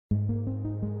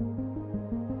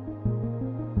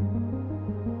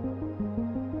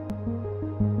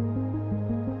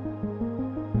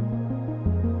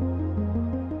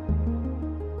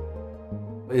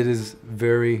It is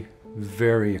very,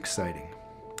 very exciting.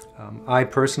 I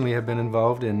personally have been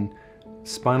involved in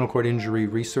spinal cord injury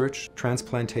research,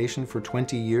 transplantation for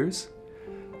 20 years.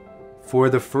 For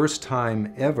the first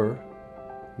time ever,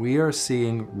 we are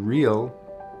seeing real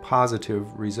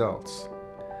positive results.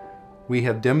 We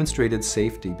have demonstrated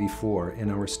safety before in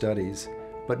our studies,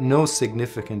 but no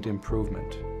significant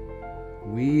improvement.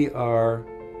 We are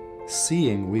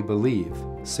seeing, we believe,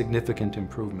 significant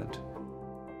improvement.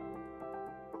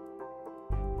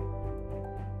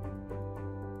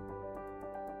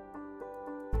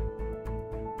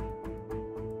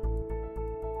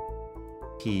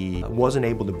 He wasn't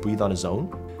able to breathe on his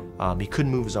own. He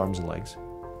couldn't move his arms and legs.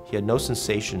 He had no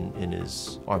sensation in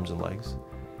his arms and legs.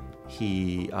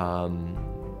 He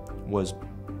was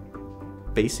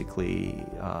basically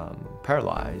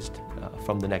paralyzed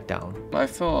from the neck down. I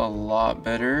feel a lot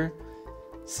better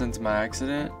since my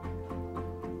accident.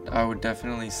 I would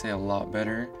definitely say a lot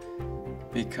better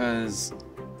because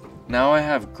now I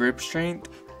have grip strength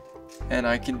and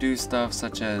I can do stuff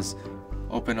such as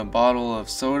open a bottle of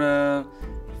soda,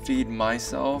 feed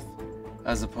myself,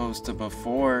 as opposed to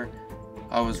before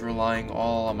I was relying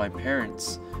all on my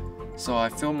parents. So I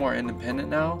feel more independent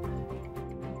now.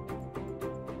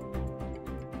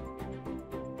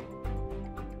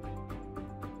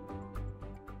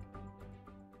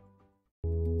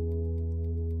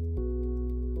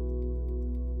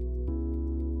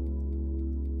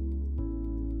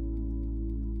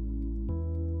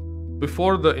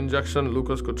 Before the injection,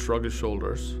 Lucas could shrug his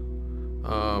shoulders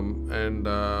and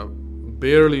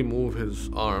barely move his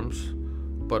arms,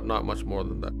 but not much more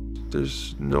than that.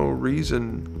 There's no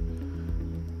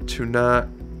reason to not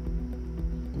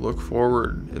look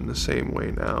forward in the same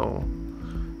way now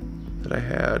that I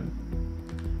had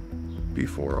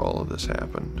before all of this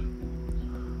happened.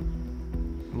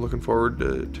 I'm looking forward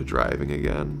to driving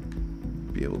again,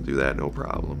 be able to do that no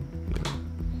problem. You know,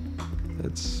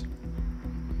 it's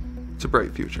a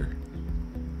bright future.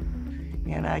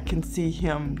 And I can see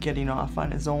him getting off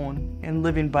on his own and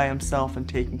living by himself and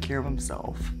taking care of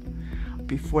himself.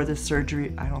 Before the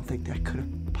surgery, I don't think that could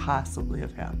have possibly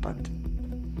have happened.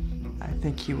 I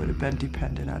think he would have been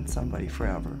dependent on somebody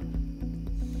forever.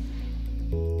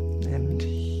 And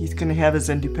he's going to have his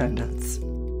independence.